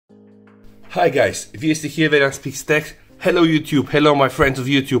Hi guys, VST here, Vedan Speaks Tech. Hello YouTube, hello my friends of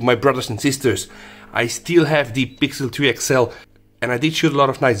YouTube, my brothers and sisters. I still have the Pixel 3 XL and I did shoot a lot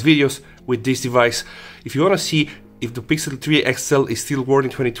of nice videos with this device. If you want to see if the Pixel 3 XL is still working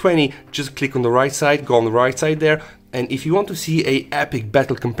in 2020, just click on the right side, go on the right side there. And if you want to see a epic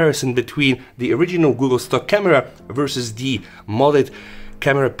battle comparison between the original Google stock camera versus the modded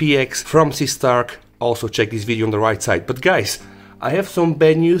camera PX from Stark, also check this video on the right side. But guys, I have some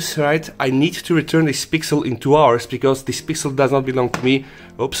bad news, right? I need to return this Pixel in 2 hours because this Pixel does not belong to me.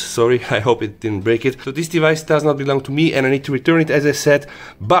 Oops, sorry, I hope it didn't break it. So this device does not belong to me and I need to return it as I said.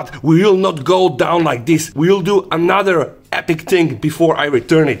 But we will not go down like this. We will do another epic thing before I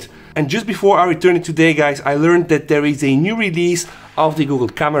return it. And just before I return it today, guys, I learned that there is a new release of the Google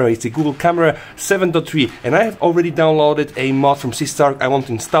camera. It's the Google Camera 7.3 and I have already downloaded a mod from Stark. I want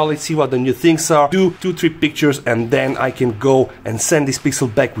to install it, see what the new things are, do 2-3 pictures and then I can go and send this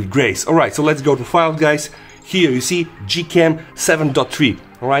Pixel back with grace. Alright, so let's go to Files, guys. Here you see Gcam 7.3.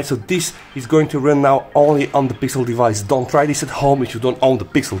 Alright, so this is going to run now only on the Pixel device. Don't try this at home if you don't own the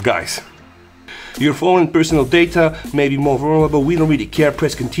Pixel, guys. Your phone and personal data may be more vulnerable, we don't really care,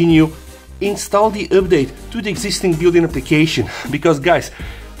 press continue. Install the update to the existing built-in application, because guys,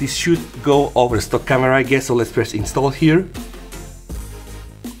 this should go over the stock camera I guess, so let's press install here.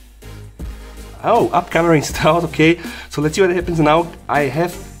 Oh, app camera installed, okay, so let's see what happens now. I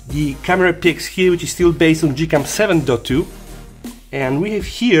have the camera PX here, which is still based on Gcam 7.2, and we have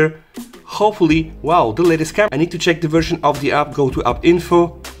here, hopefully, wow, the latest camera. I need to check the version of the app, go to app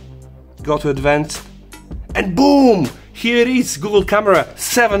info, go to advanced, and boom! Here it is, Google Camera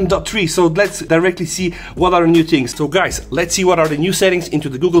 7.3. So let's directly see what are the new things. So guys, let's see what are the new settings into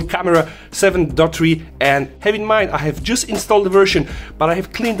the Google Camera 7.3. And have in mind, I have just installed the version, but I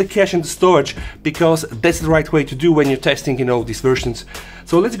have cleaned the cache and the storage because that's the right way to do when you're testing, you know, these versions.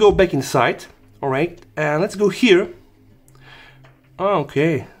 So let's go back inside, all right, and let's go here.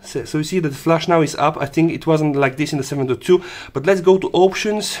 Okay, so you see that the flash now is up. I think it wasn't like this in the 7.2, but let's go to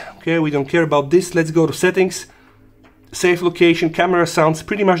options. Okay, we don't care about this. Let's go to settings. Safe location, camera sounds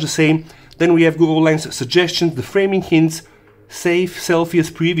pretty much the same. Then we have Google Lens suggestions, the framing hints, save, selfie as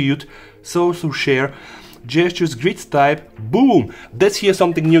previewed, social share, gestures, grid type, boom! That's here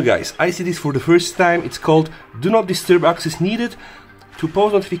something new, guys. I see this for the first time. It's called Do Not Disturb Access Needed. To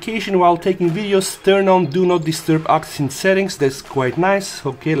post notification while taking videos, turn on Do Not Disturb Access in settings. That's quite nice.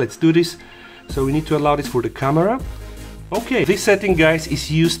 Okay, let's do this. So we need to allow this for the camera. Okay, this setting, guys, is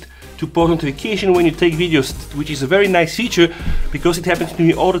used to post notification when you take videos, which is a very nice feature because it happens to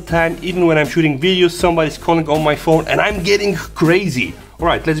me all the time. Even when I'm shooting videos, somebody's calling on my phone and I'm getting crazy.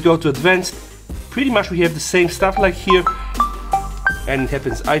 Alright, let's go to advanced. Pretty much we have the same stuff like here, and it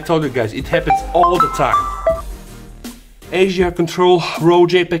happens, I told you guys, it happens all the time. HDR control, RAW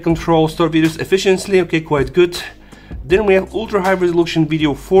JPEG control, store videos efficiently, okay, quite good. Then we have ultra high resolution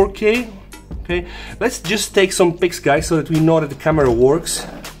video 4K. Okay, let's just take some pics, guys, so that we know that the camera works.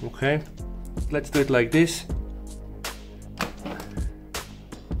 Okay, let's do it like this.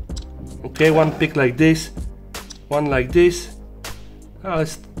 Okay, one pic like this, one like this.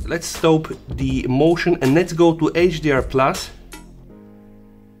 Let's stop the motion and let's go to HDR plus.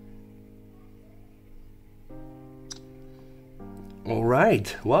 All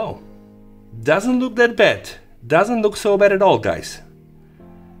right, wow, doesn't look that bad. Doesn't look so bad at all, guys.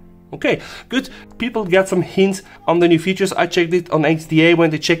 Okay, good. People got some hints on the new features. I checked it on XDA. When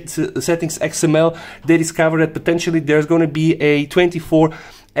they checked the settings XML, they discovered that potentially there's going to be a 24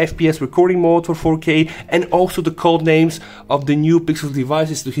 FPS recording mode for 4K and also the code names of the new Pixel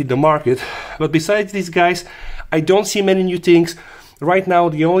devices to hit the market. But besides these, guys, I don't see many new things. Right now,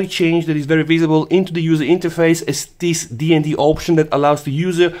 the only change that is very visible into the user interface is this D&D option that allows the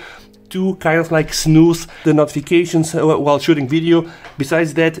user to kind of like snooze the notifications while shooting video.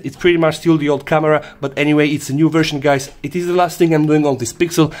 Besides that, it's pretty much still the old camera, but anyway, it's a new version, guys. It is the last thing I'm doing on this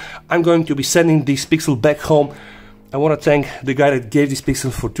Pixel. I'm going to be sending this Pixel back home. I want to thank the guy that gave this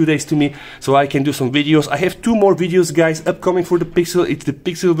Pixel for 2 days to me, so I can do some videos. I have 2 more videos, guys, upcoming for the Pixel. It's the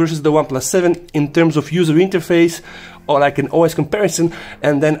Pixel versus the OnePlus 7 in terms of user interface, or like an OS comparison,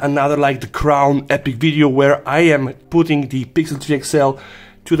 and then another like the Crown epic video where I am putting the Pixel 3 XL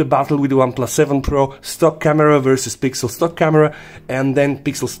to the battle with the OnePlus 7 Pro, stock camera versus Pixel stock camera, and then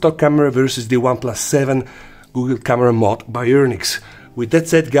Pixel stock camera versus the OnePlus 7 Google Camera mod by Ernix. With that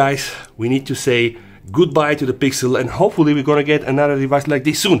said, guys, we need to say goodbye to the Pixel and hopefully we're gonna get another device like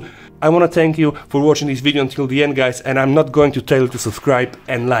this soon. I wanna thank you for watching this video until the end, guys, and I'm not going to tell you to subscribe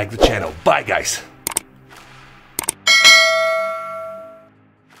and like the channel. Bye, guys!